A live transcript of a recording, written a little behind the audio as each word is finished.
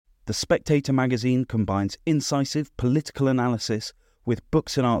The Spectator magazine combines incisive political analysis with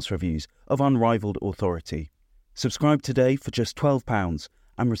books and arts reviews of unrivalled authority. Subscribe today for just £12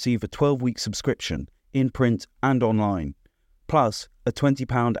 and receive a 12-week subscription in print and online, plus a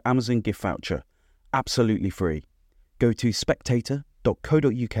 £20 Amazon gift voucher, absolutely free. Go to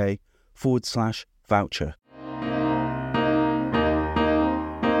spectator.co.uk/voucher.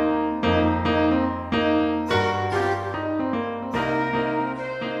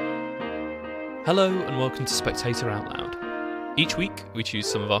 Hello and welcome to Spectator Out Loud. Each week we choose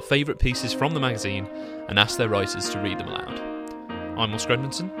some of our favourite pieces from the magazine and ask their writers to read them aloud. I'm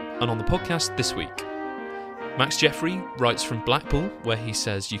Edmondson, and on the podcast this week, Max Jeffery writes from Blackpool, where he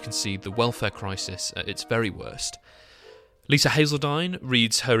says you can see the welfare crisis at its very worst. Lisa Haseldine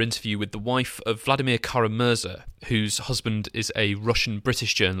reads her interview with the wife of Vladimir Kara-Murza, whose husband is a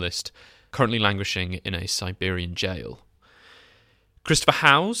Russian-British journalist currently languishing in a Siberian jail. Christopher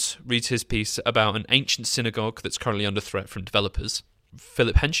Howse reads his piece about an ancient synagogue that's currently under threat from developers.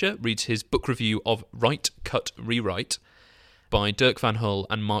 Philip Hensher reads his book review of Write, Cut, Rewrite by Dirk Van Hull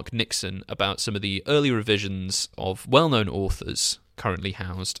and Mark Nixon about some of the early revisions of well-known authors currently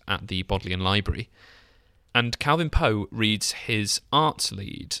housed at the Bodleian Library. And Calvin Poe reads his arts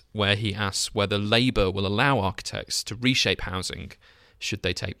lead, where he asks whether Labour will allow architects to reshape housing should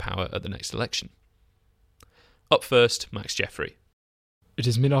they take power at the next election. Up first, Max Jeffery. It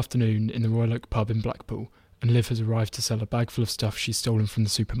is mid-afternoon in the Royal Oak pub in Blackpool, and Liv has arrived to sell a bag full of stuff she's stolen from the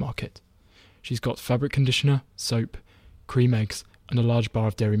supermarket. She's got fabric conditioner, soap, cream eggs, and a large bar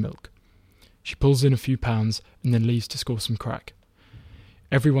of dairy milk. She pulls in a few pounds and then leaves to score some crack.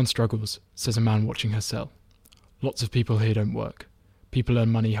 Everyone struggles, says a man watching her sell. Lots of people here don't work. People earn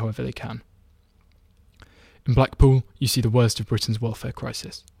money however they can. In Blackpool, you see the worst of Britain's welfare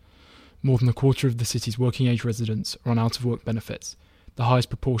crisis. More than a quarter of the city's working-age residents are on out-of-work benefits, the highest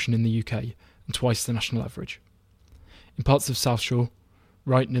proportion in the UK, and twice the national average. In parts of South Shore,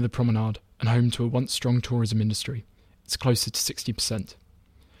 right near the promenade and home to a once strong tourism industry, it's closer to 60%.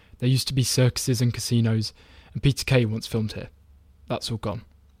 There used to be circuses and casinos, and Peter Kay once filmed here. That's all gone.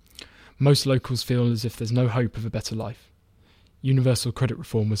 Most locals feel as if there's no hope of a better life. Universal credit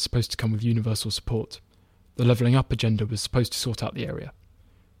reform was supposed to come with universal support. The levelling up agenda was supposed to sort out the area.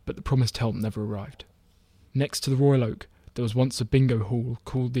 But the promised help never arrived. Next to the Royal Oak, there was once a bingo hall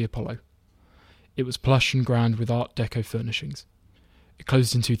called the Apollo. It was plush and grand with Art Deco furnishings. It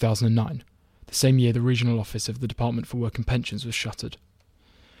closed in 2009, the same year the regional office of the Department for Work and Pensions was shuttered.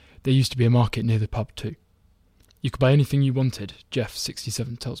 There used to be a market near the pub too. You could buy anything you wanted, Jeff,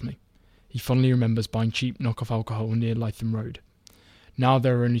 67, tells me. He fondly remembers buying cheap knock-off alcohol near Lytham Road. Now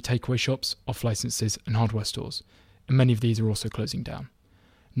there are only takeaway shops, off-licences and hardware stores, and many of these are also closing down.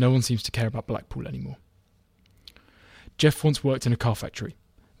 No one seems to care about Blackpool anymore. Jeff once worked in a car factory,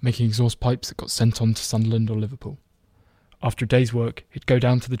 making exhaust pipes that got sent on to Sunderland or Liverpool. After a day's work, he'd go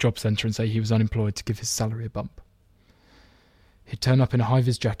down to the job centre and say he was unemployed to give his salary a bump. He'd turn up in a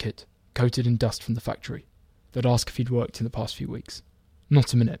high-vis jacket, coated in dust from the factory. They'd ask if he'd worked in the past few weeks.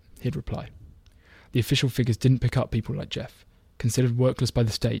 Not a minute, he'd reply. The official figures didn't pick up people like Jeff, considered workless by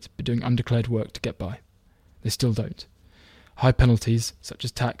the state but doing undeclared work to get by. They still don't. High penalties, such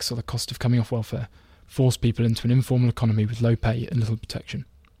as tax or the cost of coming off welfare, force people into an informal economy with low pay and little protection.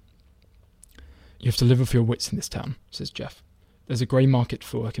 You have to live off your wits in this town, says Jeff. There's a grey market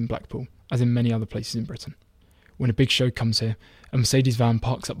for work in Blackpool, as in many other places in Britain. When a big show comes here, a Mercedes van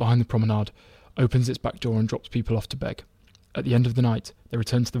parks up behind the promenade, opens its back door and drops people off to beg. At the end of the night, they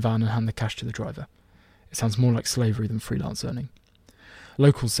return to the van and hand the cash to the driver. It sounds more like slavery than freelance earning.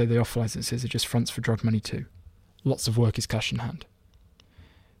 Locals say the off-licences are just fronts for drug money too. Lots of work is cash in hand.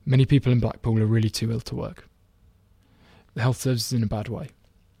 Many people in Blackpool are really too ill to work. The health service is in a bad way.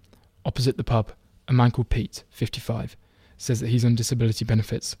 Opposite the pub, a man called Pete, 55, says that he's on disability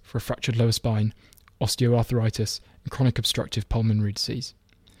benefits for a fractured lower spine, osteoarthritis, and chronic obstructive pulmonary disease.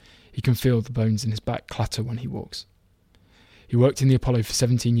 He can feel the bones in his back clatter when he walks. He worked in the Apollo for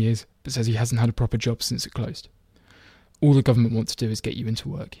 17 years, but says he hasn't had a proper job since it closed. All the government wants to do is get you into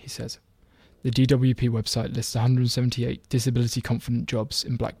work, he says. The DWP website lists 178 disability-confident jobs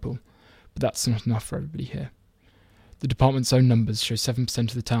in Blackpool, but that's not enough for everybody here. The department's own numbers show 7%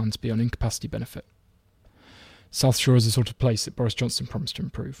 of the town to be on incapacity benefit. South Shore is the sort of place that Boris Johnson promised to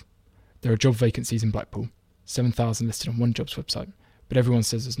improve. There are job vacancies in Blackpool, 7,000 listed on one jobs website, but everyone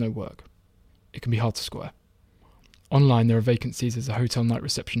says there's no work. It can be hard to square. Online there are vacancies as a hotel night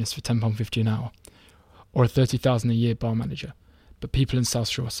receptionist for £10.50 an hour, or a $30,000 a year bar manager, but people in South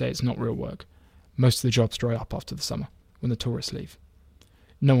Shore say it's not real work. Most of the jobs dry up after the summer, when the tourists leave.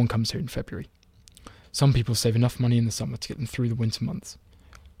 No one comes here in February. Some people save enough money in the summer to get them through the winter months.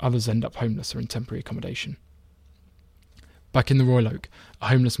 Others end up homeless or in temporary accommodation. Back in the Royal Oak, a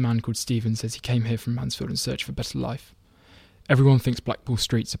homeless man called Stephen says he came here from Mansfield in search of a better life. Everyone thinks Blackpool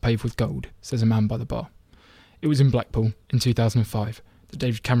streets are paved with gold, says a man by the bar. It was in Blackpool, in 2005, that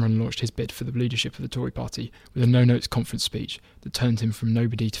David Cameron launched his bid for the leadership of the Tory party with a no-notes conference speech that turned him from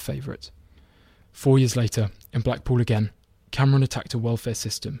nobody to favourite. 4 years later, in Blackpool again, Cameron attacked a welfare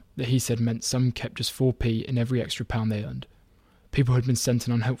system that he said meant some kept just 4p in every extra pound they earned. People had been sent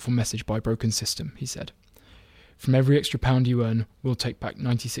an unhelpful message by a broken system, he said. From every extra pound you earn, we'll take back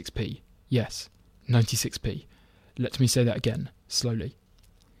 96p. Yes, 96p. Let me say that again, slowly.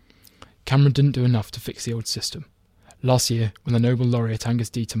 Cameron didn't do enough to fix the old system. Last year, when the Nobel laureate Angus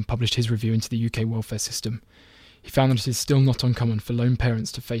Deaton published his review into the UK welfare system, he found that it is still not uncommon for lone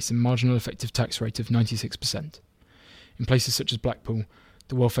parents to face a marginal effective tax rate of 96%. In places such as Blackpool,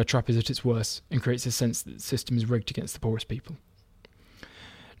 the welfare trap is at its worst and creates a sense that the system is rigged against the poorest people.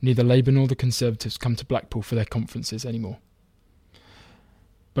 Neither Labour nor the Conservatives come to Blackpool for their conferences anymore.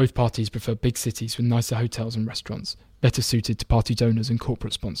 Both parties prefer big cities with nicer hotels and restaurants, better suited to party donors and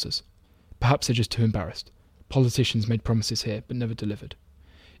corporate sponsors. Perhaps they're just too embarrassed. Politicians made promises here but never delivered.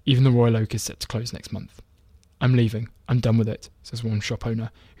 Even the Royal Oak is set to close next month. I'm leaving. I'm done with it, says one shop owner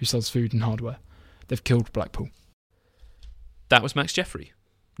who sells food and hardware. They've killed Blackpool. That was Max Jeffery.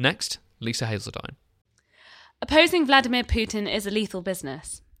 Next, Lisa Haseldine. Opposing Vladimir Putin is a lethal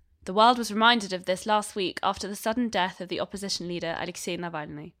business. The world was reminded of this last week after the sudden death of the opposition leader Alexei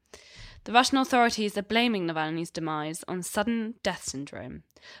Navalny. The Russian authorities are blaming Navalny's demise on sudden death syndrome.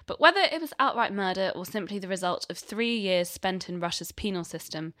 But whether it was outright murder or simply the result of 3 years spent in Russia's penal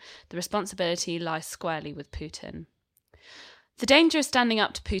system, the responsibility lies squarely with Putin. The danger of standing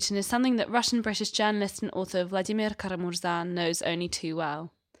up to Putin is something that Russian-British journalist and author Vladimir Kara-Murza knows only too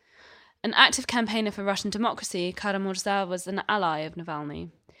well. An active campaigner for Russian democracy, Kara-Murza was an ally of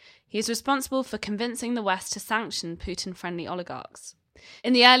Navalny. He is responsible for convincing the West to sanction Putin-friendly oligarchs.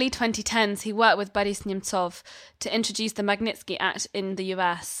 In the early 2010s, he worked with Boris Nemtsov to introduce the Magnitsky Act in the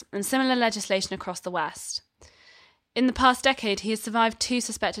US and similar legislation across the West. In the past decade, he has survived 2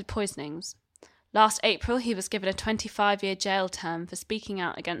 suspected poisonings. Last April, he was given a 25-year jail term for speaking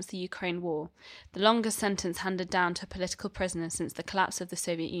out against the Ukraine war, the longest sentence handed down to a political prisoner since the collapse of the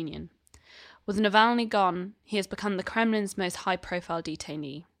Soviet Union. With Navalny gone, he has become the Kremlin's most high-profile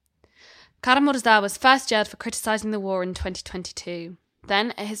detainee. Kara-Murza was first jailed for criticising the war in 2022.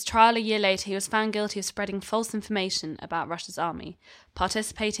 Then, at his trial a year later, he was found guilty of spreading false information about Russia's army,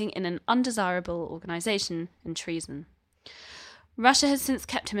 participating in an undesirable organisation, and treason. Russia has since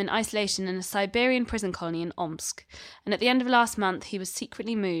kept him in isolation in a Siberian prison colony in Omsk, and at the end of last month he was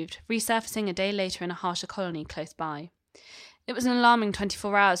secretly moved, resurfacing a day later in a harsher colony close by. It was an alarming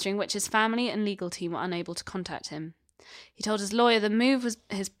 24 hours during which his family and legal team were unable to contact him. He told his lawyer the move was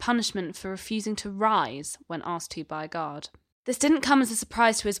his punishment for refusing to rise when asked to by a guard. This didn't come as a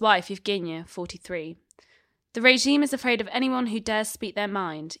surprise to his wife, Evgenia, 43. The regime is afraid of anyone who dares speak their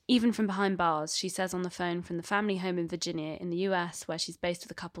mind, even from behind bars, she says on the phone from the family home in Virginia in the US, where she's based with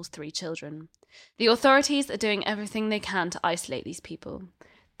the couple's 3 children. The authorities are doing everything they can to isolate these people.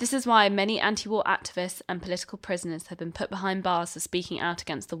 This is why many anti-war activists and political prisoners have been put behind bars for speaking out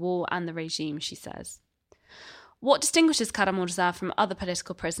against the war and the regime, she says. What distinguishes Kara-Murza from other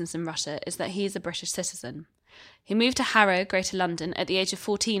political prisoners in Russia is that he is a British citizen. He moved to Harrow, Greater London, at the age of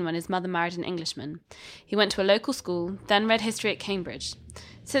 14 when his mother married an Englishman. He went to a local school, then read history at Cambridge.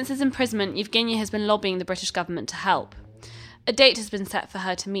 Since his imprisonment, Evgenia has been lobbying the British government to help. A date has been set for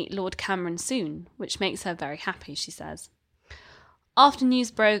her to meet Lord Cameron soon, which makes her very happy, she says. After news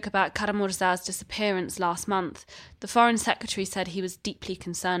broke about Kara-Murza's disappearance last month, the Foreign Secretary said he was deeply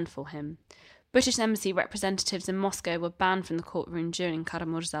concerned for him. British embassy representatives in Moscow were banned from the courtroom during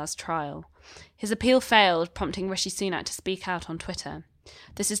Kara-Murza's trial. His appeal failed, prompting Rishi Sunak to speak out on Twitter.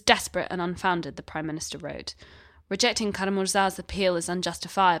 "This is desperate and unfounded," the Prime Minister wrote. Rejecting Kara-Murza's appeal is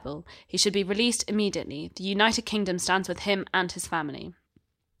unjustifiable. He should be released immediately. The United Kingdom stands with him and his family.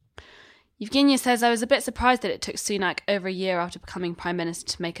 Evgenia says, "I was a bit surprised that it took Sunak over a year after becoming Prime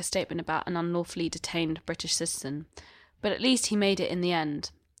Minister to make a statement about an unlawfully detained British citizen. But at least he made it in the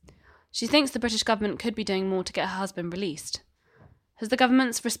end." She thinks the British government could be doing more to get her husband released. Has the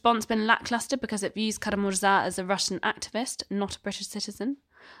government's response been lacklustre because it views Kara-Murza as a Russian activist, not a British citizen?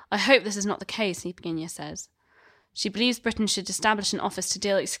 I hope this is not the case, Evgenia says. She believes Britain should establish an office to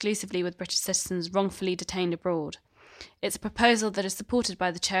deal exclusively with British citizens wrongfully detained abroad. It's a proposal that is supported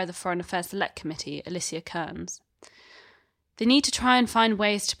by the chair of the Foreign Affairs Select Committee, Alicia Kearns. They need to try and find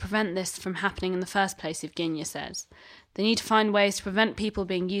ways to prevent this from happening in the first place, Evgenia says. They need to find ways to prevent people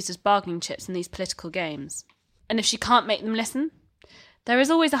being used as bargaining chips in these political games. And if she can't make them listen, There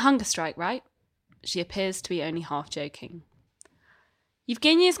is always a hunger strike, right? She appears to be only half joking.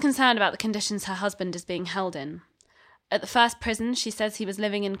 Evgenia is concerned about the conditions her husband is being held in. At the first prison, she says he was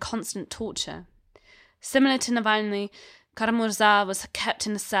living in constant torture. Similar to Navalny, Kara-Murza was kept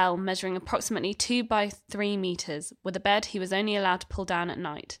in a cell measuring approximately 2 by 3 meters, with a bed he was only allowed to pull down at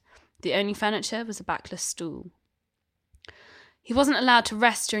night. The only furniture was a backless stool. He wasn't allowed to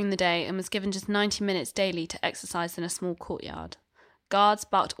rest during the day and was given just 90 minutes daily to exercise in a small courtyard. Guards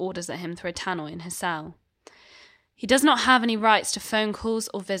barked orders at him through a tannoy in his cell. He does not have any rights to phone calls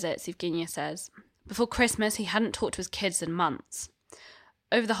or visits, Evgenia says. Before Christmas, he hadn't talked to his kids in months.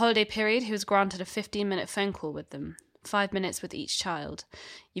 Over the holiday period, he was granted a 15-minute phone call with them, 5 minutes with each child.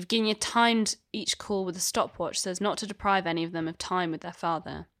 Evgenia timed each call with a stopwatch so as not to deprive any of them of time with their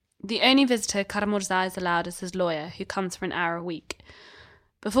father. The only visitor Kara-Murza is allowed is his lawyer, who comes for an hour a week.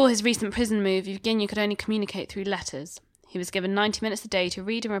 Before his recent prison move, Evgenia could only communicate through letters. He was given 90 minutes a day to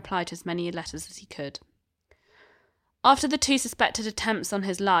read and reply to as many letters as he could. After the 2 suspected attempts on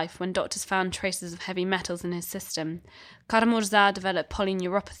his life, when doctors found traces of heavy metals in his system, Kara-Murza developed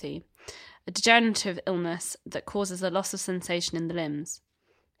polyneuropathy, a degenerative illness that causes a loss of sensation in the limbs.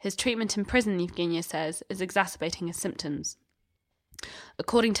 His treatment in prison, Evgenia says, is exacerbating his symptoms.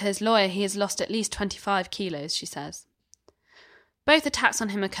 According to his lawyer, he has lost at least 25 kilos, she says. Both attacks on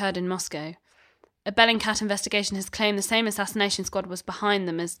him occurred in Moscow. A Bellingcat investigation has claimed the same assassination squad was behind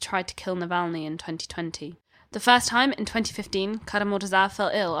them as tried to kill Navalny in 2020. The first time, in 2015, Kara-Murza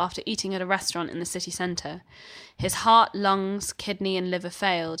fell ill after eating at a restaurant in the city centre. His heart, lungs, kidney and liver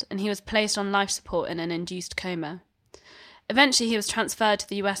failed, and he was placed on life support in an induced coma. Eventually he was transferred to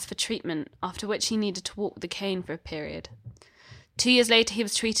the US for treatment, after which he needed to walk with a cane for a period. 2 years later he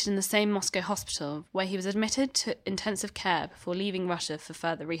was treated in the same Moscow hospital, where he was admitted to intensive care before leaving Russia for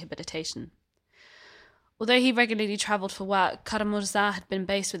further rehabilitation. Although he regularly travelled for work, Kara-Murza had been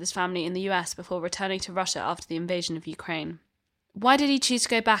based with his family in the US before returning to Russia after the invasion of Ukraine. Why did he choose to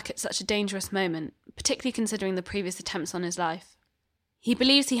go back at such a dangerous moment, particularly considering the previous attempts on his life? He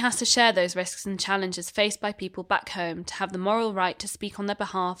believes he has to share those risks and challenges faced by people back home to have the moral right to speak on their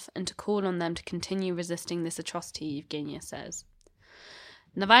behalf and to call on them to continue resisting this atrocity, Evgenia says.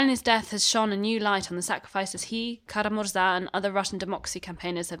 Navalny's death has shone a new light on the sacrifices he, Kara-Murza and other Russian democracy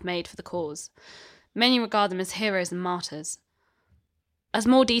campaigners have made for the cause. Many regard them as heroes and martyrs. As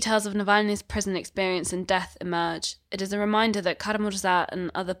more details of Navalny's prison experience and death emerge, it is a reminder that Kara-Murza and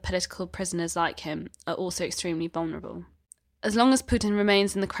other political prisoners like him are also extremely vulnerable. As long as Putin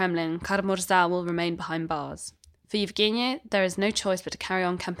remains in the Kremlin, Kara-Murza will remain behind bars. For Evgenia, there is no choice but to carry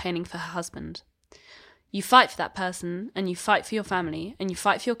on campaigning for her husband. You fight for that person, and you fight for your family, and you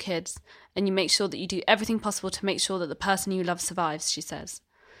fight for your kids, and you make sure that you do everything possible to make sure that the person you love survives, she says.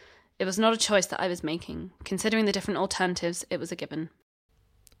 It was not a choice that I was making. Considering the different alternatives, it was a given.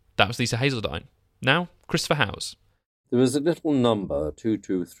 That was Lisa Haseldine. Now, Christopher Howse. There was a little number,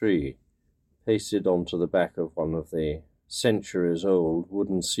 223, pasted onto the back of one of the centuries-old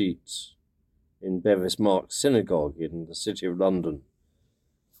wooden seats in Bevis Mark's synagogue in the city of London.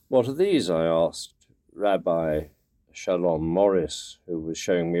 "What are these?" I asked Rabbi Shalom Morris, who was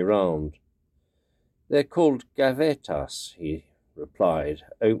showing me round. "They're called gavetas," he replied,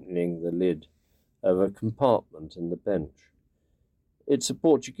 opening the lid of a compartment in the bench. "It's a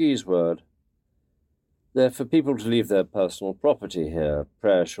Portuguese word. They're for people to leave their personal property here,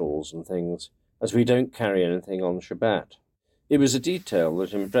 prayer shawls and things, as we don't carry anything on Shabbat." It was a detail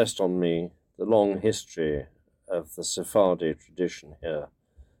that impressed on me the long history of the Sephardi tradition here,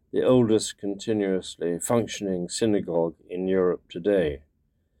 the oldest continuously functioning synagogue in Europe today.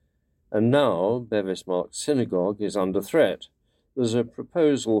 And now Bevis Mark's synagogue is under threat. There's a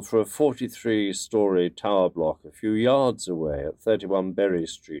proposal for a 43-storey tower block a few yards away at 31 Berry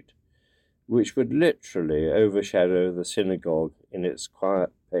Street, which would literally overshadow the synagogue in its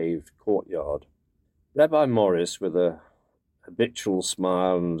quiet paved courtyard. Rabbi Morris, with a habitual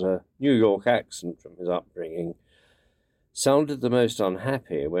smile and a New York accent from his upbringing, sounded the most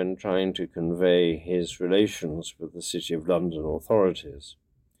unhappy when trying to convey his relations with the City of London authorities.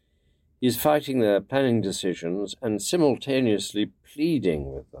 He is fighting their planning decisions and simultaneously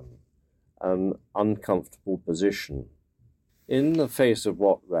pleading with them, an uncomfortable position. In the face of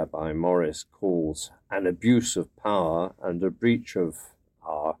what Rabbi Morris calls an abuse of power and a breach of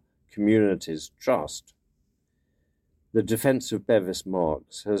our community's trust, the defence of Bevis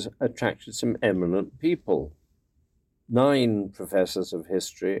Marks has attracted some eminent people. 9 professors of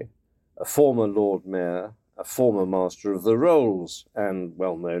history, a former Lord Mayor, a former Master of the Rolls, and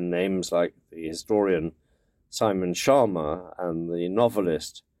well-known names like the historian Simon Sharma and the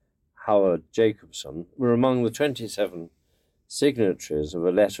novelist Howard Jacobson were among the 27 signatories of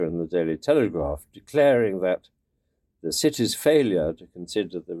a letter in the Daily Telegraph declaring that the city's failure to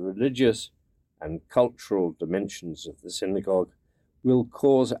consider the religious and cultural dimensions of the synagogue will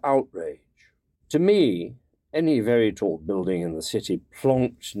cause outrage. To me, any very tall building in the city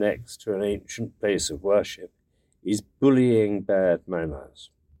plonked next to an ancient place of worship is bullying bad manners.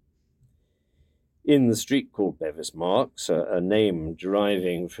 In the street called Bevis Marks, a name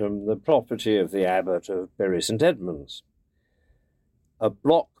deriving from the property of the abbot of Bury St Edmunds, a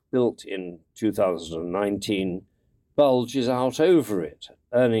block built in 2019 bulges out over it,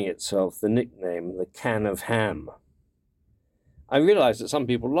 earning itself the nickname the Can of Ham. I realise that some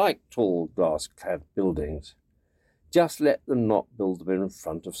people like tall glass-clad buildings. Just let them not build them in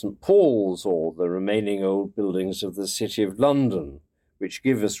front of St Paul's or the remaining old buildings of the City of London, which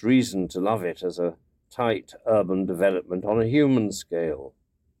give us reason to love it as a tight urban development on a human scale.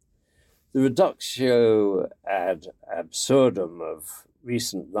 The reductio ad absurdum of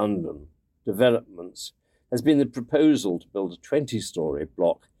recent London developments has been the proposal to build a 20-storey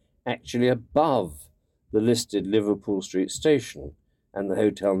block actually above the listed Liverpool Street station and the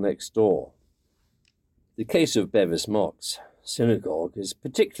hotel next door. The case of Bevis Marks Synagogue is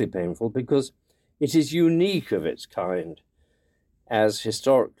particularly painful because it is unique of its kind, as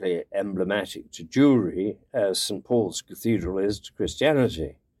historically emblematic to Jewry as St Paul's Cathedral is to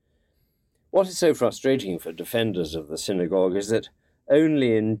Christianity. What is so frustrating for defenders of the synagogue is that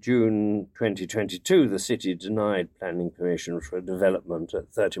only in June 2022 the city denied planning permission for a development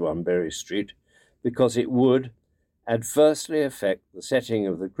at 31 Bury Street because it would adversely affect the setting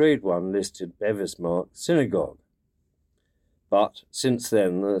of the Grade 1 listed Bevis Marks Synagogue. But since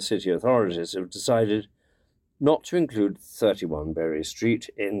then the city authorities have decided not to include 31 Bury Street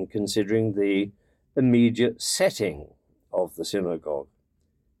in considering the immediate setting of the synagogue.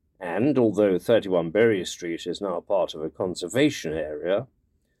 And although 31 Bury Street is now part of a conservation area,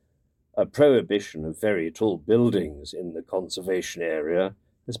 a prohibition of very tall buildings in the conservation area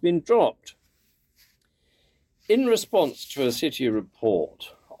has been dropped. In response to a city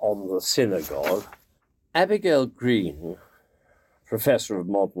report on the synagogue, Abigail Green, Professor of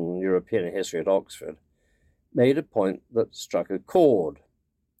Modern European History at Oxford, made a point that struck a chord.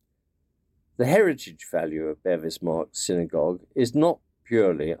 The heritage value of Bevis Marks Synagogue is not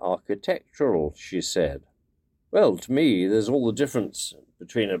purely architectural, she said. Well, to me, there's all the difference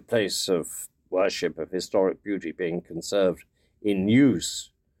between a place of worship of historic beauty being conserved in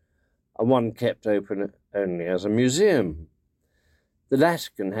use and one kept open only as a museum. The latter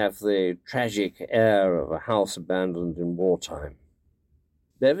can have the tragic air of a house abandoned in wartime.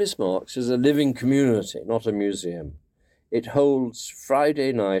 Bevis Marks is a living community, not a museum. It holds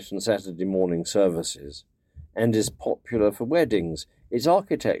Friday night and Saturday morning services and is popular for weddings. Its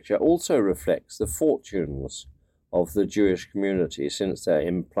architecture also reflects the fortunes of the Jewish community since their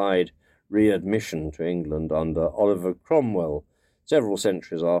implied readmission to England under Oliver Cromwell, several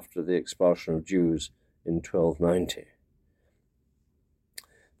centuries after the expulsion of Jews in 1290.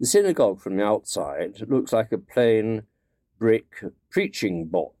 The synagogue from the outside looks like a plain brick preaching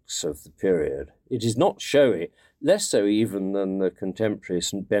box of the period. It is not showy, less so even than the contemporary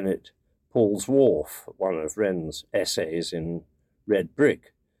St Bennet Paul's Wharf, one of Wren's essays in red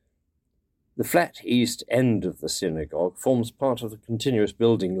brick. The flat east end of the synagogue forms part of the continuous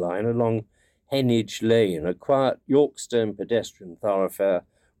building line along Heneage Lane, a quiet Yorkstone pedestrian thoroughfare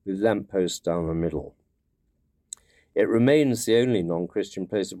with lampposts down the middle. It remains the only non-Christian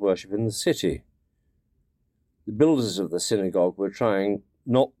place of worship in the city. The builders of the synagogue were trying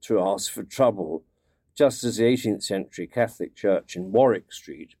not to ask for trouble, just as the 18th century Catholic church in Warwick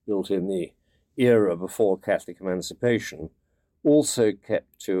Street, built in the era before Catholic emancipation, also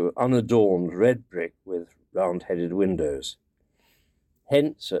kept to unadorned red brick with round-headed windows.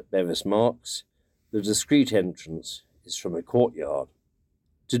 Hence, at Bevis Marks, the discreet entrance is from a courtyard.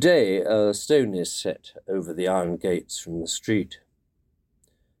 Today, a stone is set over the iron gates from the street.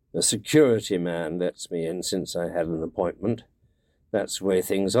 A security man lets me in since I had an appointment. That's the way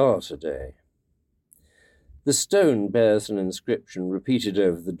things are today. The stone bears an inscription repeated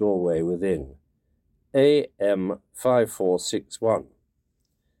over the doorway within. AM 5461.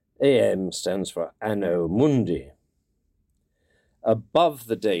 AM stands for Anno Mundi. Above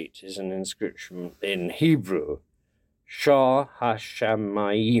the date is an inscription in Hebrew, Shah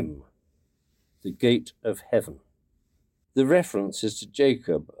Hashamayim, the gate of heaven. The reference is to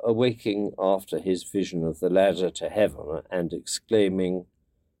Jacob awaking after his vision of the ladder to heaven and exclaiming,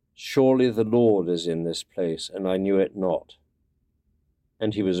 "Surely the Lord is in this place, and I knew it not."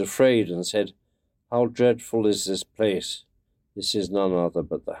 And he was afraid and said, "How dreadful is this place! This is none other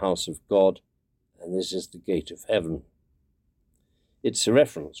but the house of God, and this is the gate of heaven." It's a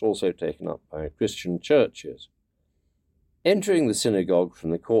reference also taken up by Christian churches. Entering the synagogue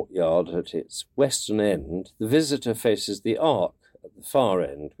from the courtyard at its western end, the visitor faces the ark at the far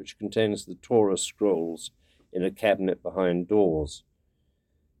end, which contains the Torah scrolls in a cabinet behind doors.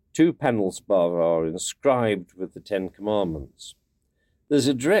 2 panels above are inscribed with the 10 Commandments. There's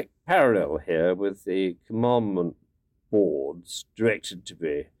a direct parallel here with the commandment boards directed to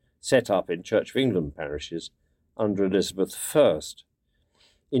be set up in Church of England parishes under Elizabeth I.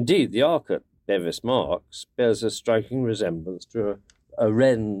 Indeed, the ark at Bevis Marks bears a striking resemblance to a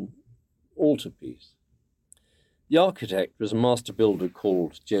Wren altarpiece. The architect was a master builder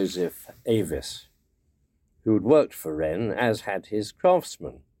called Joseph Avis, who had worked for Wren, as had his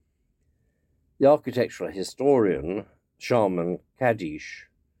craftsmen. The architectural historian, Sharman Kadish,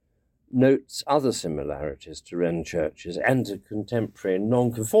 notes other similarities to Wren churches and to contemporary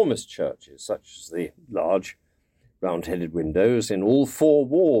nonconformist churches, such as the large round-headed windows in all 4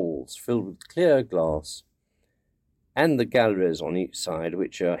 walls filled with clear glass, and the galleries on each side,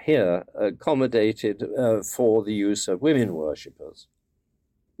 which are here accommodated for the use of women worshippers.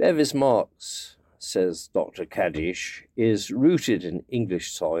 Bevis Marks, says Dr. Kadish, is rooted in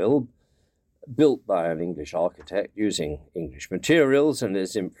English soil, built by an English architect using English materials, and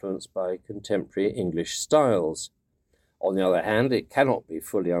is influenced by contemporary English styles. On the other hand, it cannot be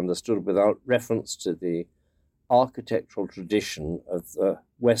fully understood without reference to the architectural tradition of the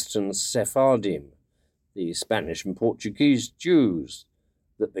Western Sephardim, the Spanish and Portuguese Jews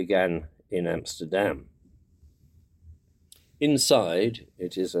that began in Amsterdam. Inside,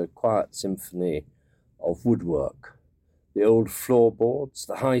 it is a quiet symphony of woodwork. The old floorboards,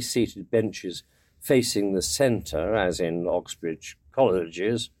 the high-seated benches facing the centre, as in Oxbridge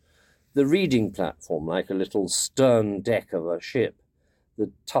colleges, the reading platform like a little stern deck of a ship, the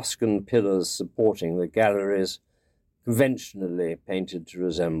Tuscan pillars supporting the galleries, conventionally painted to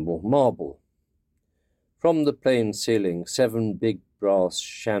resemble marble. From the plain ceiling, 7 big brass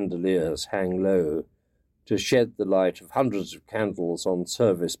chandeliers hang low to shed the light of hundreds of candles on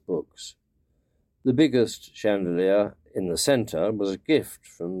service books. The biggest chandelier in the centre was a gift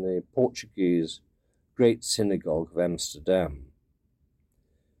from the Portuguese Great Synagogue of Amsterdam.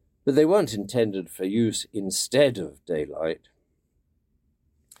 But they weren't intended for use instead of daylight.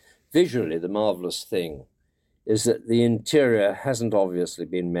 Visually, the marvellous thing is that the interior hasn't obviously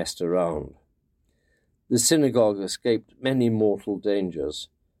been messed around. The synagogue escaped many mortal dangers.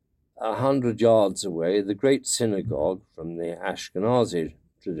 100 yards away, the Great Synagogue, from the Ashkenazi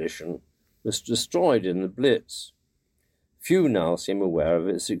tradition, was destroyed in the Blitz. Few now seem aware of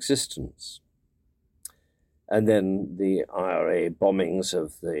its existence. And then the IRA bombings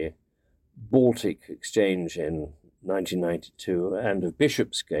of the Baltic Exchange in 1992 and of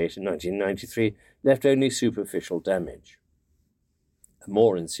Bishopsgate in 1993 left only superficial damage. A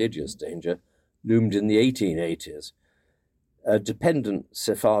more insidious danger loomed in the 1880s. A dependent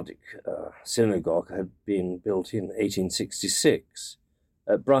Sephardic synagogue had been built in 1866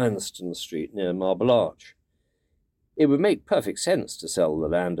 at Bryanston Street near Marble Arch. It would make perfect sense to sell the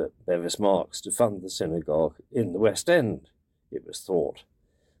land at Bevis Marks to fund the synagogue in the West End, it was thought.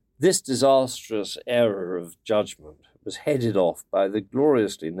 This disastrous error of judgment was headed off by the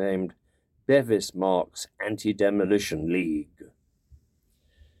gloriously named Bevis Marks Anti-Demolition League.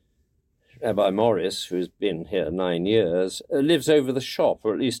 Rabbi Morris, who's been here 9 years, lives over the shop,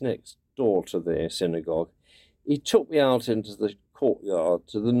 or at least next door to the synagogue. He took me out into the courtyard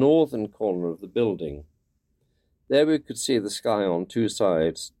to the northern corner of the building. There we could see the sky on 2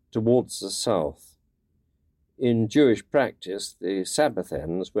 sides, towards the south. In Jewish practice, the Sabbath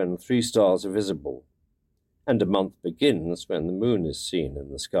ends when 3 stars are visible, and a month begins when the moon is seen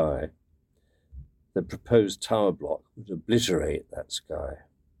in the sky. The proposed tower block would obliterate that sky.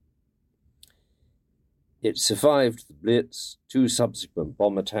 It survived the Blitz, 2 subsequent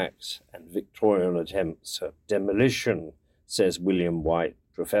bomb attacks, and Victorian attempts at demolition, says William White,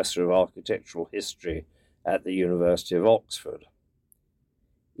 Professor of Architectural History at the University of Oxford.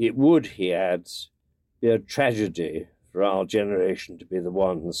 It would, he adds, be a tragedy for our generation to be the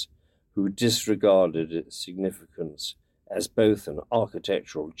ones who disregarded its significance as both an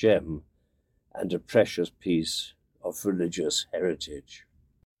architectural gem and a precious piece of religious heritage.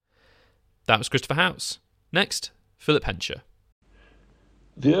 That was Christopher Howse. Next, Philip Hensher.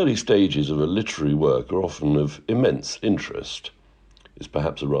 The early stages of a literary work are often of immense interest. It's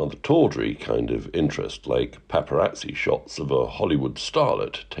perhaps a rather tawdry kind of interest, like paparazzi shots of a Hollywood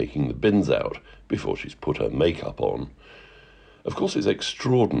starlet taking the bins out before she's put her makeup on. Of course, it's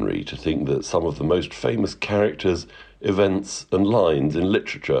extraordinary to think that some of the most famous characters, events and lines in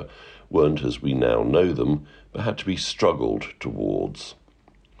literature weren't, as we now know them, but had to be struggled towards.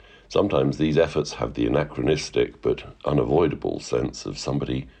 Sometimes these efforts have the anachronistic but unavoidable sense of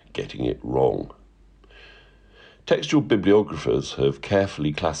somebody getting it wrong. Textual bibliographers have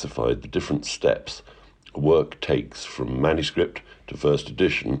carefully classified the different steps a work takes from manuscript to first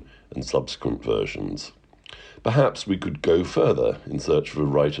edition and subsequent versions. Perhaps we could go further in search of a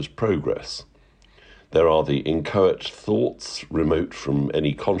writer's progress. There are the inchoate thoughts remote from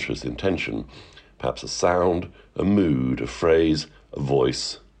any conscious intention, perhaps a sound, a mood, a phrase, a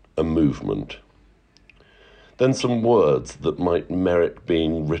voice, a movement. Then some words that might merit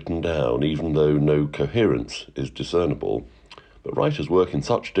being written down, even though no coherence is discernible. But writers work in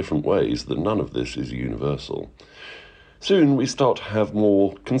such different ways that none of this is universal. Soon we start to have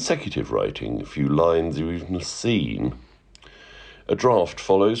more consecutive writing, a few lines, even a scene. A draft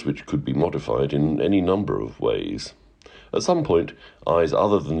follows, which could be modified in any number of ways. At some point, eyes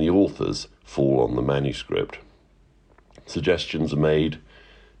other than the author's fall on the manuscript. Suggestions are made,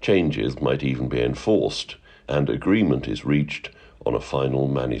 changes might even be enforced, and agreement is reached on a final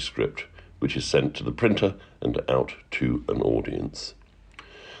manuscript, which is sent to the printer and out to an audience.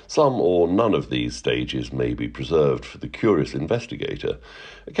 Some or none of these stages may be preserved for the curious investigator.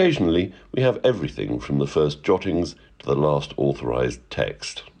 Occasionally, we have everything from the first jottings to the last authorized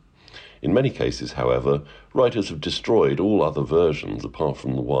text. In many cases, however, writers have destroyed all other versions apart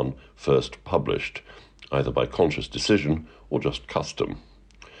from the one first published, either by conscious decision or just custom.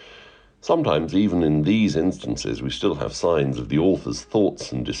 Sometimes, even in these instances, we still have signs of the author's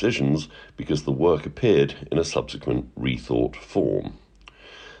thoughts and decisions because the work appeared in a subsequent rethought form.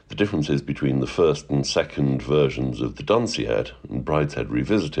 The differences between the first and second versions of the Dunciad and Brideshead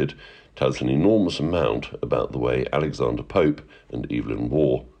Revisited tells an enormous amount about the way Alexander Pope and Evelyn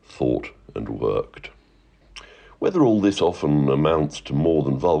Waugh thought and worked. Whether all this often amounts to more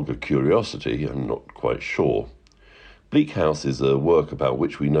than vulgar curiosity, I'm not quite sure. Bleak House is a work about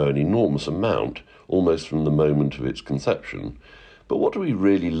which we know an enormous amount, almost from the moment of its conception. But what do we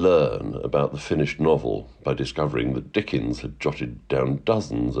really learn about the finished novel by discovering that Dickens had jotted down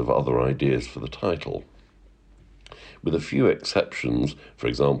dozens of other ideas for the title? With a few exceptions, for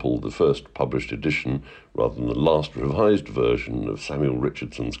example, the first published edition rather than the last revised version of Samuel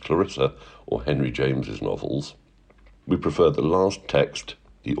Richardson's Clarissa or Henry James's novels, we prefer the last text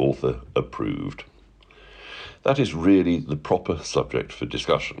the author approved. That is really the proper subject for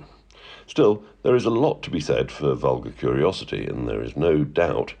discussion. Still, there is a lot to be said for vulgar curiosity, and there is no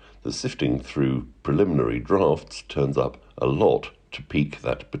doubt that sifting through preliminary drafts turns up a lot to pique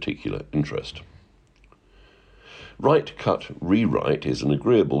that particular interest. Right Cut Rewrite is an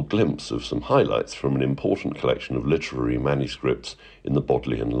agreeable glimpse of some highlights from an important collection of literary manuscripts in the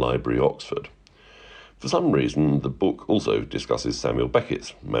Bodleian Library, Oxford. For some reason, the book also discusses Samuel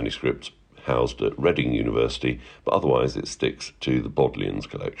Beckett's manuscripts, housed at Reading University, but otherwise it sticks to the Bodleian's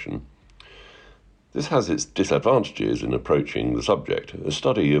collection. This has its disadvantages in approaching the subject. A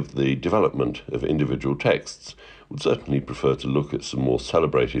study of the development of individual texts would certainly prefer to look at some more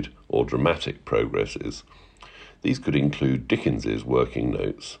celebrated or dramatic progresses. These could include Dickens's working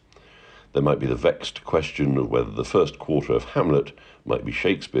notes. There might be the vexed question of whether the first quarter of Hamlet might be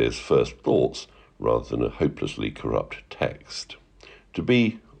Shakespeare's first thoughts rather than a hopelessly corrupt text. To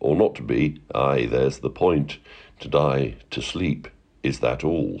be or not to be, aye, there's the point. To die, to sleep, is that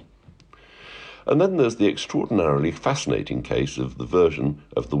all? And then there's the extraordinarily fascinating case of the version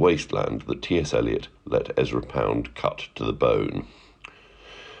of The Wasteland that T.S. Eliot let Ezra Pound cut to the bone.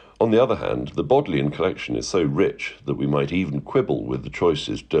 On the other hand, the Bodleian collection is so rich that we might even quibble with the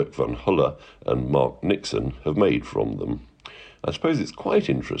choices Dirk van Huller and Mark Nixon have made from them. I suppose it's quite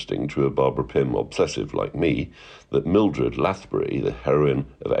interesting to a Barbara Pym obsessive like me that Mildred Lathbury, the heroine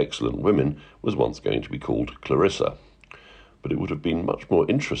of Excellent Women, was once going to be called Clarissa. But it would have been much more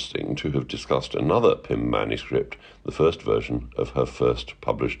interesting to have discussed another Pym manuscript, the first version of her first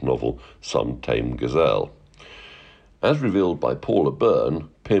published novel, Some Tame Gazelle. As revealed by Paula Byrne,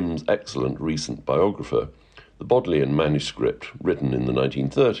 Pym's excellent recent biographer, the Bodleian manuscript, written in the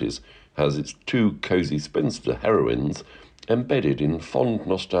 1930s, has its two cosy spinster heroines embedded in fond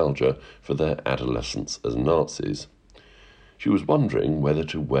nostalgia for their adolescence as Nazis. She was wondering whether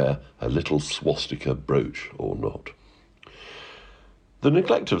to wear a little swastika brooch or not. The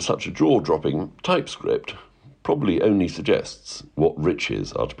neglect of such a jaw-dropping typescript probably only suggests what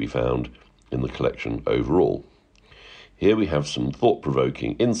riches are to be found in the collection overall. Here we have some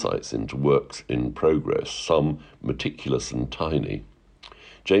thought-provoking insights into works in progress, some meticulous and tiny.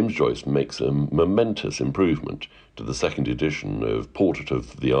 James Joyce makes a momentous improvement to the second edition of Portrait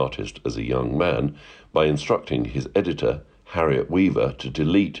of the Artist as a Young Man by instructing his editor, Harriet Weaver, to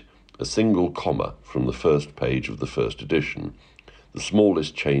delete a single comma from the first page of the first edition. The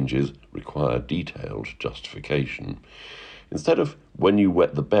smallest changes require detailed justification. Instead of "when you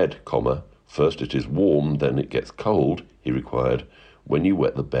wet the bed, comma, first it is warm, then it gets cold," he required "when you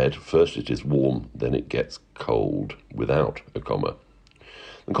wet the bed, first it is warm, then it gets cold," without a comma.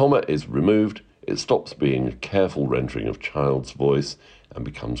 The comma is removed, it stops being a careful rendering of child's voice and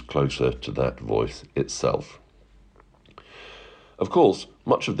becomes closer to that voice itself. Of course,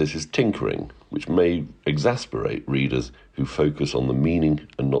 much of this is tinkering, which may exasperate readers who focus on the meaning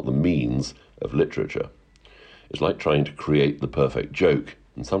and not the means of literature. It's like trying to create the perfect joke,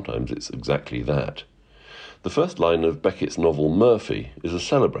 and sometimes it's exactly that. The first line of Beckett's novel Murphy is a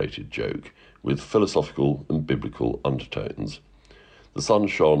celebrated joke with philosophical and biblical undertones. The sun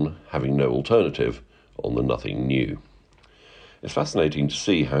shone, having no alternative, on the nothing new. It's fascinating to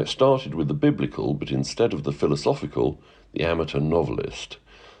see how it started with the biblical, but instead of the philosophical, the amateur novelist.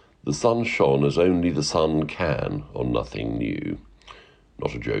 The sun shone as only the sun can on nothing new.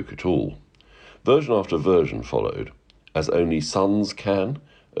 Not a joke at all. Version after version followed, as only suns can,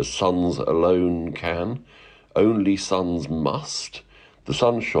 as suns alone can, only suns must. The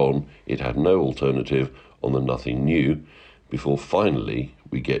sun shone, it had no alternative, on the nothing new, before finally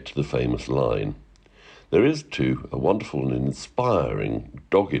we get to the famous line. There is, too, a wonderful and inspiring,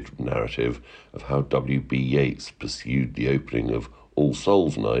 dogged narrative of how W.B. Yeats pursued the opening of All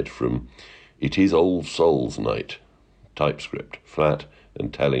Souls' Night from "It is All Souls' Night," typescript, flat,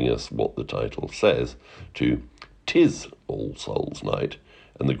 and telling us what the title says, to "'Tis All Souls' Night,"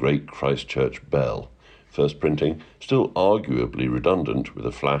 and the great Christchurch bell, first printing, still arguably redundant with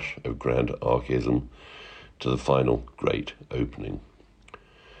a flash of grand archaism, to the final great opening.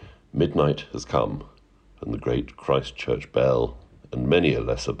 Midnight has come, and the great Christchurch bell and many a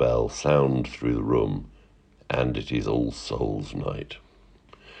lesser bell sound through the room, and it is All Souls' Night.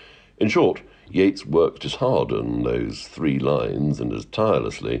 In short, Yeats worked as hard on those 3 lines and as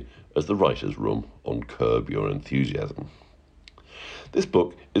tirelessly as the writer's room on Curb Your Enthusiasm. This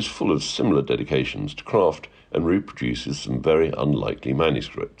book is full of similar dedications to craft and reproduces some very unlikely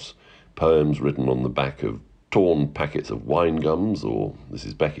manuscripts, poems written on the back of torn packets of wine gums, or, this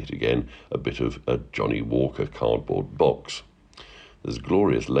is Beckett again, a bit of a Johnny Walker cardboard box. There's a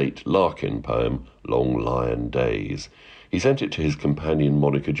glorious late Larkin poem, Long Lion Days. He sent it to his companion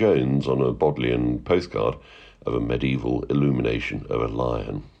Monica Jones on a Bodleian postcard of a medieval illumination of a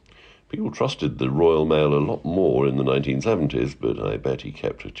lion. People trusted the Royal Mail a lot more in the 1970s, but I bet he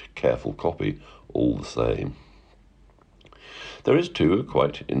kept a careful copy all the same. There is, too, a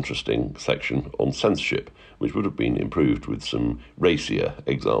quite interesting section on censorship, which would have been improved with some racier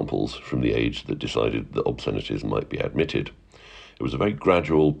examples from the age that decided that obscenities might be admitted. It was a very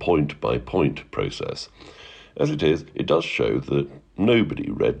gradual point-by-point process. As it is, it does show that nobody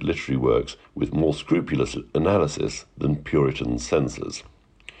read literary works with more scrupulous analysis than Puritan censors.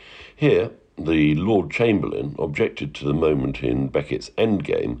 Here, the Lord Chamberlain objected to the moment in Beckett's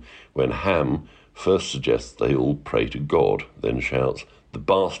Endgame when Ham first suggests they all pray to God, then shouts, "The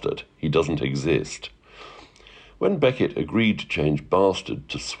bastard, he doesn't exist." When Beckett agreed to change bastard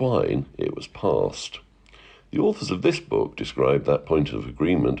to swine, it was passed. The authors of this book describe that point of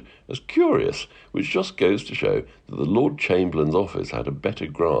agreement as curious, which just goes to show that the Lord Chamberlain's office had a better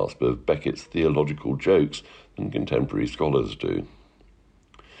grasp of Beckett's theological jokes than contemporary scholars do.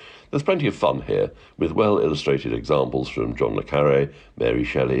 There's plenty of fun here, with well-illustrated examples from John le Carré, Mary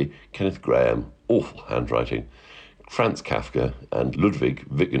Shelley, Kenneth Grahame, awful handwriting, Franz Kafka, and Ludwig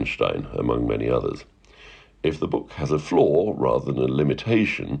Wittgenstein, among many others. If the book has a flaw rather than a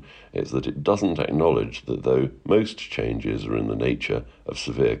limitation, it's that it doesn't acknowledge that though most changes are in the nature of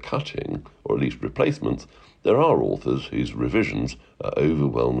severe cutting, or at least replacements, there are authors whose revisions are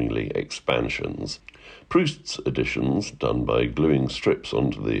overwhelmingly expansions. Proust's editions, done by gluing strips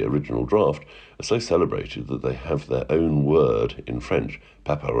onto the original draft, are so celebrated that they have their own word in French,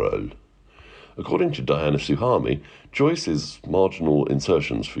 paparole. According to Diana Suhami, Joyce's marginal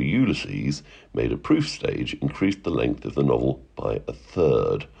insertions for Ulysses made a proof stage increased the length of the novel by a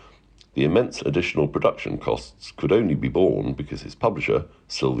third. The immense additional production costs could only be borne because his publisher,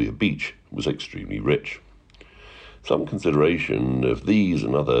 Sylvia Beach, was extremely rich. Some consideration of these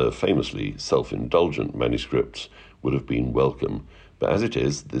and other famously self-indulgent manuscripts would have been welcome, but as it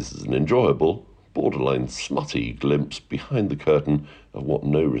is, this is an enjoyable, borderline smutty glimpse behind the curtain of what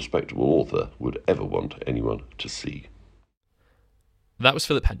no respectable author would ever want anyone to see. That was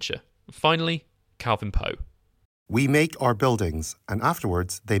Philip Hensher. Finally, Calvin Poe. "We make our buildings, and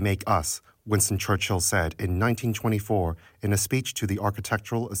afterwards they make us," Winston Churchill said in 1924 in a speech to the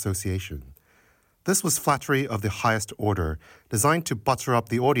Architectural Association. This was flattery of the highest order, designed to butter up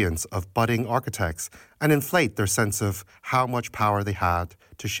the audience of budding architects and inflate their sense of how much power they had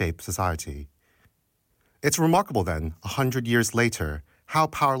to shape society. It's remarkable then, 100 years later, how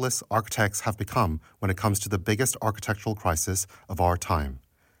powerless architects have become when it comes to the biggest architectural crisis of our time,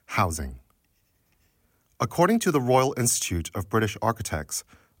 housing. According to the Royal Institute of British Architects,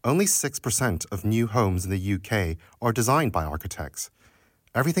 only 6% of new homes in the UK are designed by architects.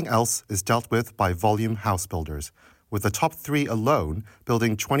 Everything else is dealt with by volume house builders, with the top 3 alone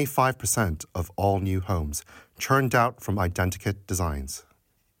building 25% of all new homes, churned out from identikit designs.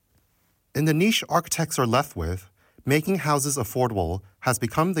 In the niche architects are left with, making houses affordable has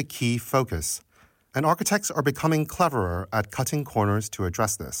become the key focus, and architects are becoming cleverer at cutting corners to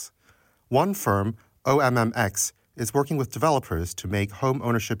address this. One firm, OMMX, is working with developers to make home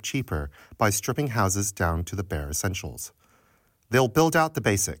ownership cheaper by stripping houses down to the bare essentials. They'll build out the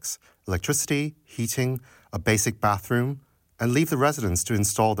basics, electricity, heating, a basic bathroom, and leave the residents to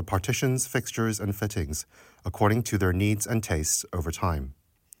install the partitions, fixtures, and fittings according to their needs and tastes over time.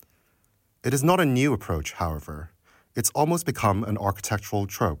 It is not a new approach, however. It's almost become an architectural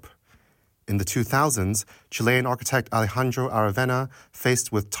trope. In the 2000s, Chilean architect Alejandro Aravena,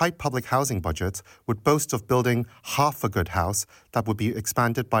 faced with tight public housing budgets, would boast of building half a good house that would be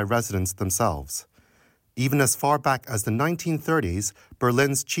expanded by residents themselves. Even as far back as the 1930s,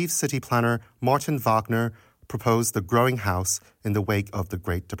 Berlin's chief city planner Martin Wagner proposed the growing house in the wake of the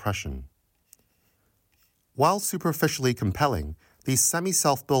Great Depression. While superficially compelling, these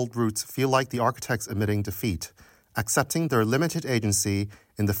semi-self-build routes feel like the architects admitting defeat, accepting their limited agency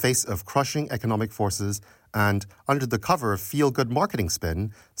in the face of crushing economic forces and, under the cover of feel-good marketing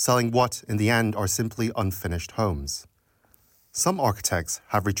spin, selling what, in the end, are simply unfinished homes. Some architects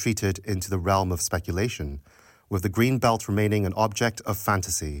have retreated into the realm of speculation, with the green belt remaining an object of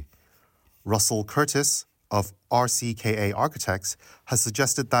fantasy. Russell Curtis of RCKA Architects has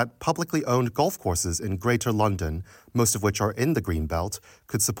suggested that publicly owned golf courses in Greater London, most of which are in the green belt,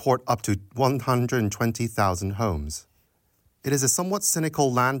 could support up to 120,000 homes. It is a somewhat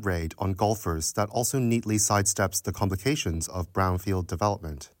cynical land raid on golfers that also neatly sidesteps the complications of brownfield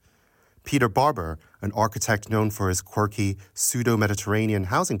development. Peter Barber, an architect known for his quirky pseudo-Mediterranean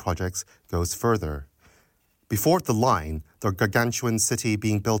housing projects, goes further. Before the line, the gargantuan city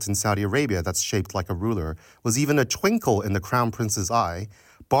being built in Saudi Arabia that's shaped like a ruler, was even a twinkle in the Crown Prince's eye,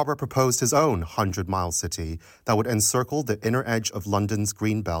 Barber proposed his own 100-mile city that would encircle the inner edge of London's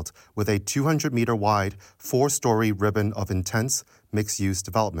green belt with a 200-meter-wide, 4-story ribbon of intense, mixed-use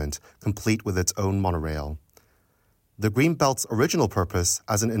development, complete with its own monorail. The green belt's original purpose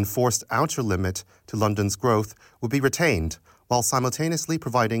as an enforced outer limit to London's growth would be retained, while simultaneously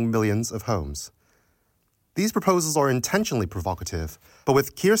providing millions of homes. These proposals are intentionally provocative, but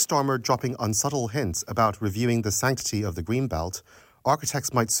with Keir Starmer dropping unsubtle hints about reviewing the sanctity of the Greenbelt,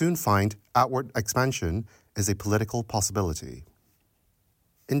 architects might soon find outward expansion is a political possibility.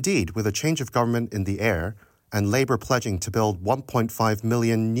 Indeed, with a change of government in the air and Labour pledging to build 1.5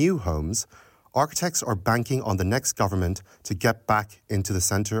 million new homes, architects are banking on the next government to get back into the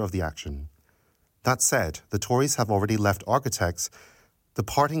centre of the action. That said, the Tories have already left architects the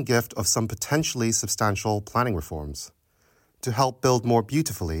parting gift of some potentially substantial planning reforms. To help build more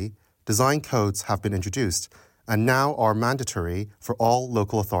beautifully, design codes have been introduced and now are mandatory for all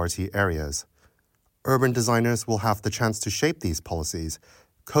local authority areas. Urban designers will have the chance to shape these policies,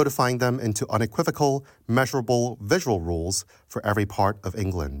 codifying them into unequivocal, measurable visual rules for every part of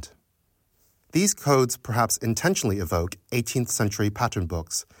England. These codes perhaps intentionally evoke 18th century pattern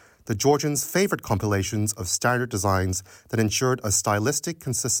books, the Georgians' favourite compilations of standard designs that ensured a stylistic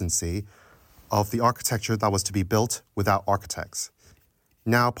consistency of the architecture that was to be built without architects.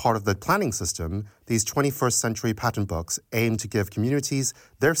 Now part of the planning system, these 21st century pattern books aim to give communities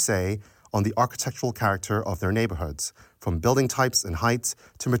their say on the architectural character of their neighbourhoods, from building types and heights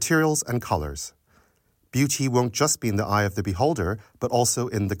to materials and colours. Beauty won't just be in the eye of the beholder, but also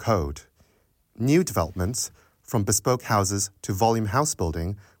in the code. New developments, from bespoke houses to volume house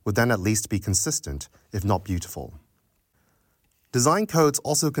building, would then at least be consistent, if not beautiful. Design codes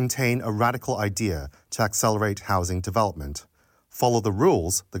also contain a radical idea to accelerate housing development. Follow the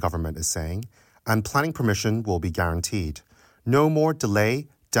rules, the government is saying, and planning permission will be guaranteed. No more delay,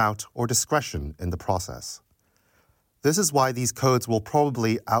 doubt, or discretion in the process. This is why these codes will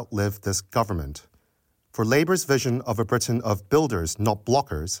probably outlive this government. For Labour's vision of a Britain of builders, not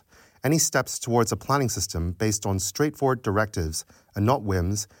blockers, any steps towards a planning system based on straightforward directives and not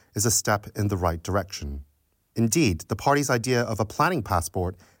whims is a step in the right direction. Indeed, the party's idea of a planning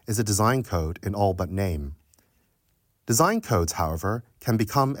passport is a design code in all but name. Design codes, however, can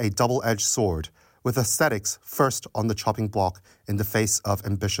become a double-edged sword with aesthetics first on the chopping block in the face of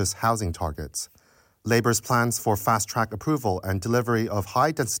ambitious housing targets. Labour's plans for fast-track approval and delivery of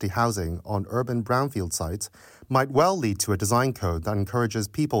high-density housing on urban brownfield sites might well lead to a design code that encourages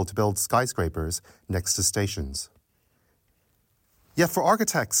people to build skyscrapers next to stations. Yet for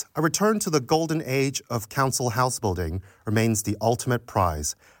architects, a return to the golden age of council house building remains the ultimate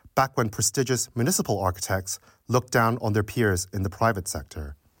prize, back when prestigious municipal architects looked down on their peers in the private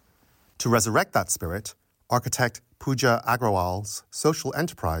sector. To resurrect that spirit, architect Pooja Agrawal's social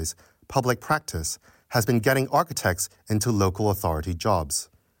enterprise, Public Practice, has been getting architects into local authority jobs.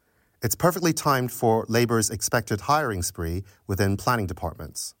 It's perfectly timed for Labour's expected hiring spree within planning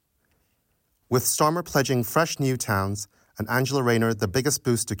departments. With Starmer pledging fresh new towns and Angela Rayner the biggest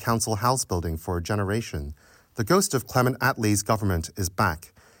boost to council house building for a generation, the ghost of Clement Attlee's government is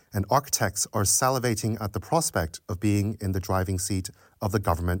back, and architects are salivating at the prospect of being in the driving seat of the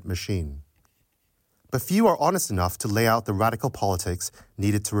government machine. But few are honest enough to lay out the radical politics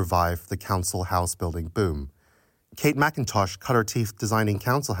needed to revive the council house building boom. Kate McIntosh cut her teeth designing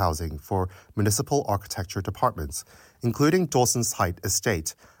council housing for municipal architecture departments, including Dawson's Height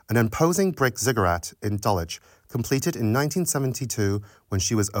Estate, an imposing brick ziggurat in Dulwich, completed in 1972 when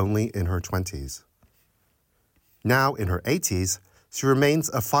she was only in her 20s. Now in her 80s, she remains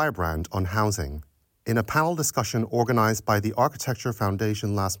a firebrand on housing. In a panel discussion organized by the Architecture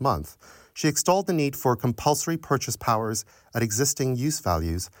Foundation last month, she extolled the need for compulsory purchase powers at existing use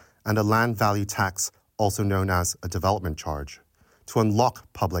values and a land value tax, also known as a development charge, to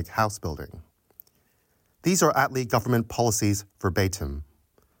unlock public house building. These are Attlee government policies verbatim.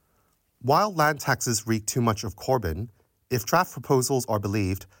 While land taxes reek too much of Corbyn, if draft proposals are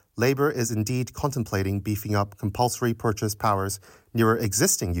believed, Labour is indeed contemplating beefing up compulsory purchase powers nearer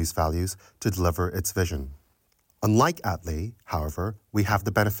existing use values to deliver its vision. Unlike Attlee, however, we have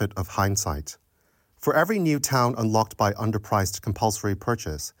the benefit of hindsight. For every new town unlocked by underpriced compulsory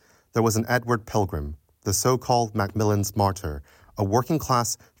purchase, there was an Edward Pilgrim, the so-called Macmillan's martyr, a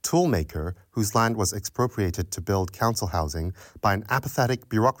working-class toolmaker whose land was expropriated to build council housing by an apathetic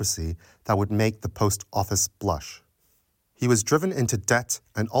bureaucracy that would make the post office blush. He was driven into debt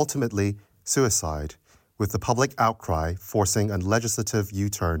and ultimately suicide, with the public outcry forcing a legislative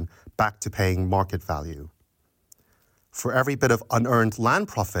U-turn back to paying market value. For every bit of unearned land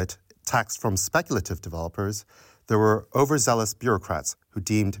profit taxed from speculative developers, there were overzealous bureaucrats who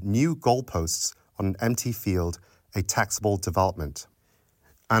deemed new goalposts on an empty field a taxable development.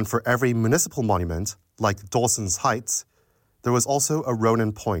 And for every municipal monument, like Dawson's Heights, there was also a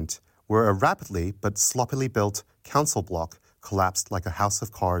Ronan Point, where a rapidly but sloppily built council block collapsed like a house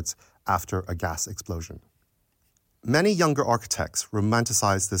of cards after a gas explosion. Many younger architects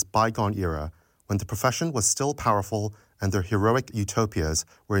romanticize this bygone era when the profession was still powerful and their heroic utopias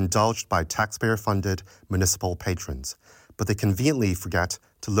were indulged by taxpayer-funded municipal patrons, but they conveniently forget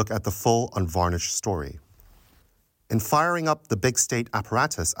to look at the full unvarnished story. In firing up the big state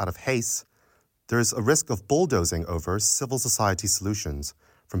apparatus out of haste, there is a risk of bulldozing over civil society solutions,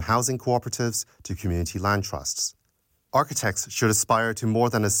 from housing cooperatives to community land trusts. Architects should aspire to more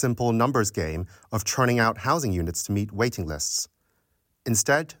than a simple numbers game of churning out housing units to meet waiting lists.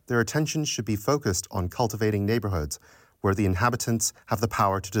 Instead, their attention should be focused on cultivating neighborhoods where the inhabitants have the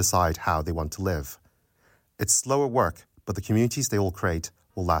power to decide how they want to live. It's slower work, but the communities they will create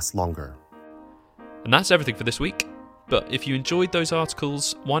will last longer. And that's everything for this week. But if you enjoyed those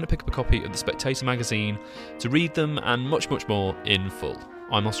articles, why not pick up a copy of The Spectator magazine to read them and much, much more in full.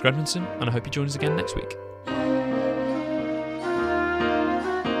 I'm Oscar Edmondson, and I hope you join us again next week.